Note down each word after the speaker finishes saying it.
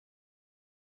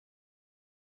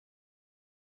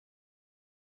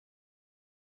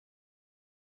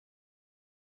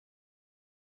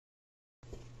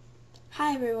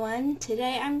Hi everyone,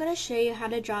 today I'm going to show you how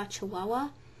to draw a Chihuahua.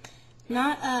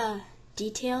 Not a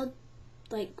detailed,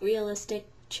 realistic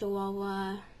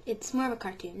Chihuahua. It's more of a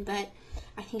cartoon, but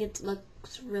I think it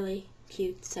looks really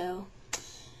cute, and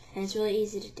it's really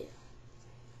easy to do.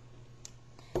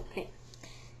 Okay,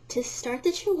 to start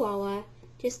the Chihuahua,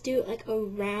 just do a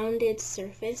rounded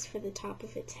surface for the top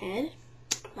of its head,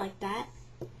 like that.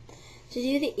 To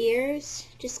do the ears,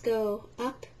 just go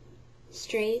up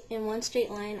straight in one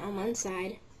straight line on one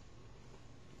side,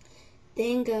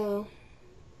 then go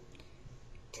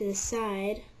to the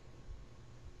side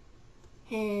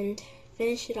and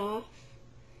finish it off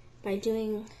by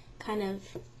doing kind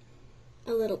of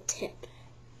a little tip.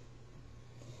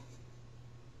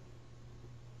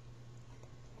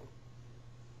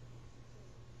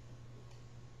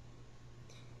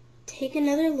 Take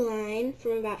another line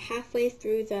from about halfway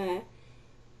through the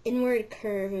inward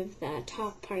curve of the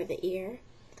top part of the ear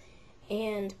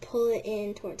and pull it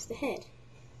in towards the head.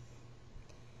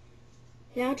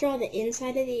 Now draw the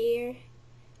inside of the ear,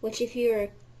 which if you were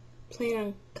planning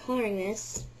on coloring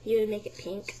this, you would make it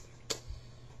pink,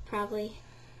 probably.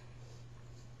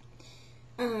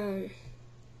 And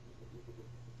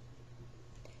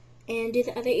do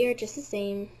the other ear just the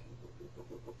same.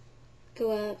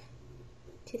 Go up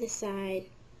to the side,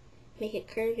 make it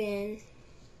curve in,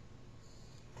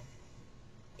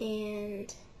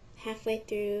 and halfway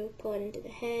through pull it into the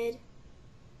head,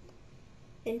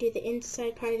 and do the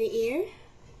inside part of the ear.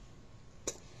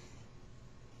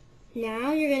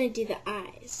 Now you're going to do the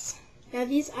eyes. Now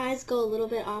these eyes go a little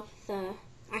bit off the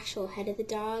actual head of the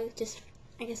dog,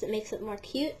 I guess it makes it more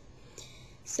cute.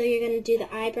 So you're going to do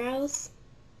the eyebrows,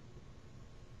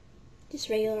 just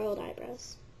regular old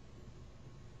eyebrows.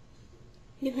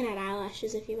 You can add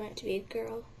eyelashes if you want it to be a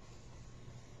girl.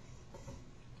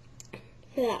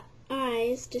 For the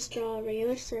eyes, just draw a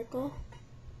regular circle,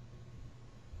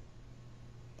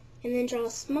 and then draw a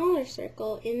smaller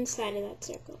circle inside of that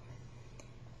circle.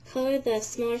 Color the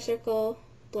smaller circle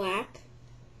black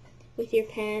with your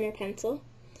pen or pencil,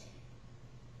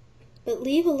 but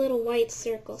leave a little white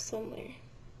circle somewhere.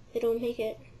 It'll make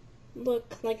it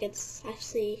look like it's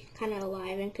actually kind of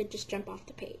alive and could just jump off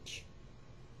the page.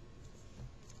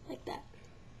 Like that.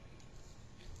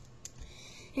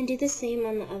 And do the same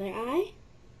on the other eye.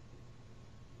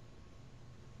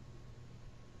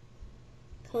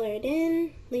 Color it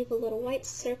in, leave a little white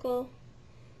circle.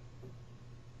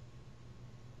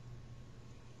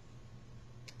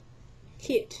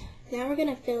 Cute. Now we're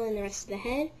going to fill in the rest of the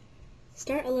head.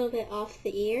 Start a little bit off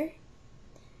the ear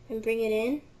and bring it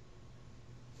in.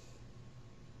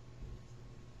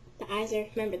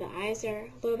 Remember the eyes are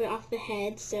a little bit off the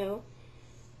head, so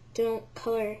don't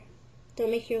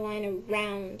make your line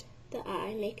around the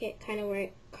eye. Make it kind of where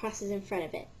it crosses in front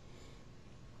of it.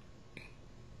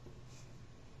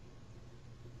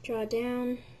 Draw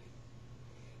down.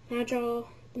 Now draw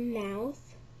the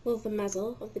mouth, the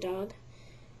muzzle of the dog.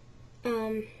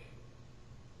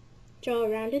 Draw a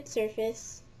rounded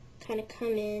surface, kind of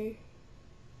come in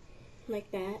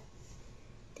like that.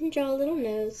 Then draw a little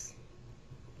nose,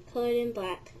 colored in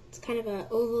black. It's kind of an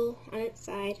oval on its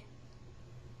side.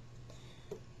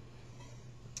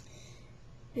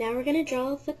 Now we're going to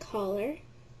draw the collar.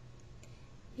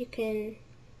 You can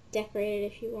decorate it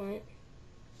if you want.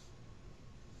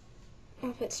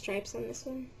 I'll put stripes on this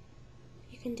one.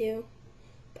 You can do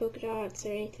polka dots or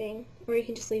anything, or you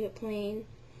can just leave it plain.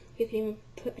 You can even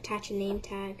attach a name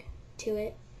tag to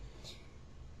it.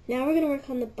 Now we're going to work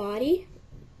on the body.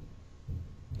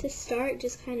 To start,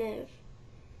 just kind of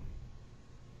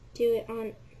do it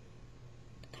on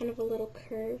kind of a little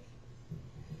curve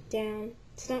down.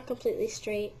 It's not completely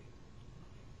straight.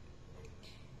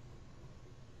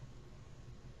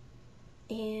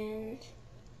 And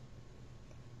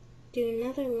do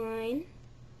another line.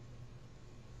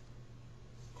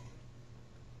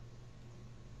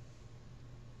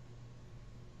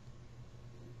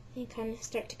 And kind of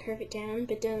start to curve it down,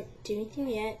 but don't do anything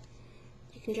yet.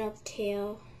 You can draw the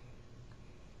tail.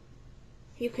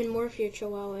 You can morph your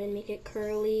Chihuahua and make it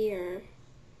curly or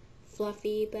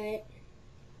fluffy, but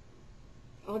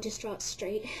I'll just draw it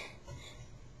straight.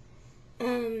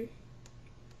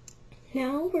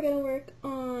 Now we're going to work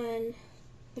on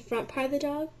the front part of the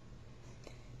dog.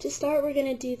 To start, we're going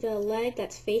to do the leg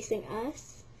that's facing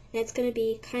us, and it's going to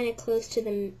be kind of close to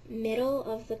the middle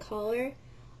of the collar,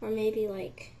 or maybe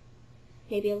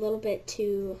a little bit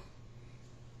to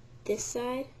this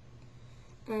side.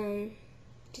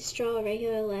 Just draw a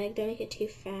regular leg, don't make it too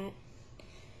fat,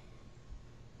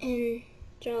 and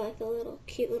draw a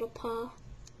cute little paw.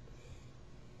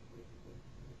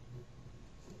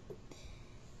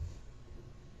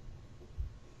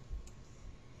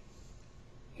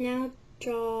 Now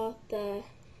draw the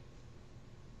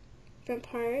front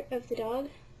part of the dog.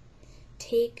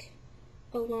 Take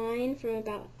a line from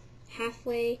about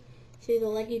halfway through the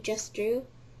leg you just drew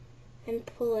and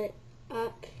pull it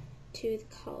up to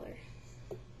the collar.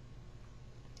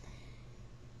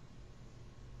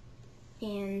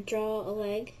 And draw a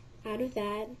leg out of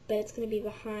that, but it's going to be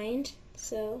behind,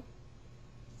 so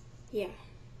yeah,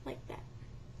 like that.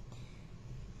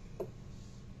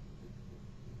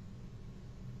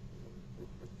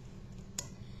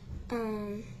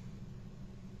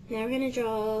 Now we're going to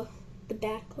draw the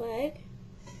back leg.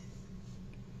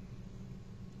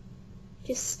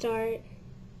 Just start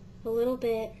a little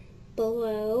bit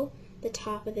below the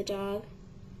top of the dog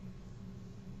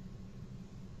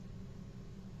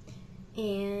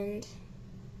and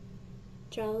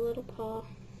draw a little paw.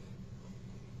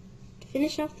 To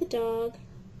finish off the dog,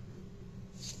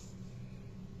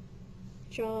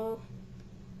 draw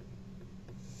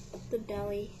the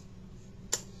belly.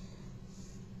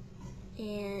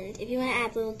 And if you want to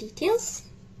add little details,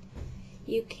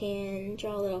 you can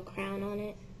draw a little crown on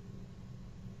it.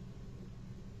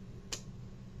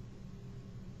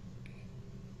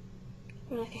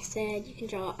 Or like I said, you can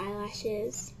draw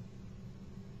eyelashes.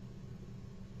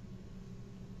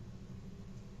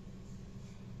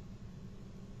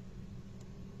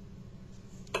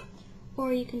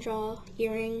 Or you can draw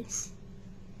earrings.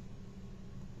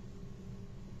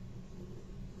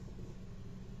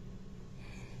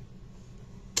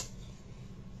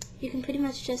 You can pretty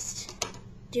much just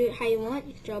do it how you want.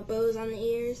 You can draw bows on the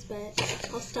ears, but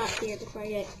I'll stop here before I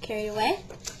get carried away.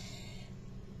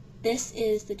 This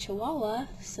is the Chihuahua,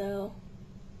 so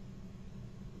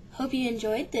hope you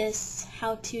enjoyed this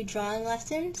how-to drawing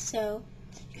lesson, so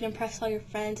you can impress all your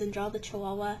friends and draw the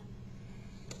Chihuahua.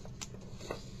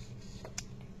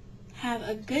 Have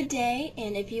a good day,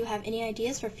 and if you have any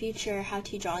ideas for future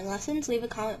how-to drawing lessons, leave a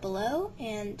comment below,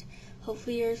 and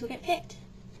hopefully yours will get picked.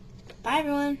 Bye,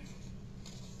 everyone!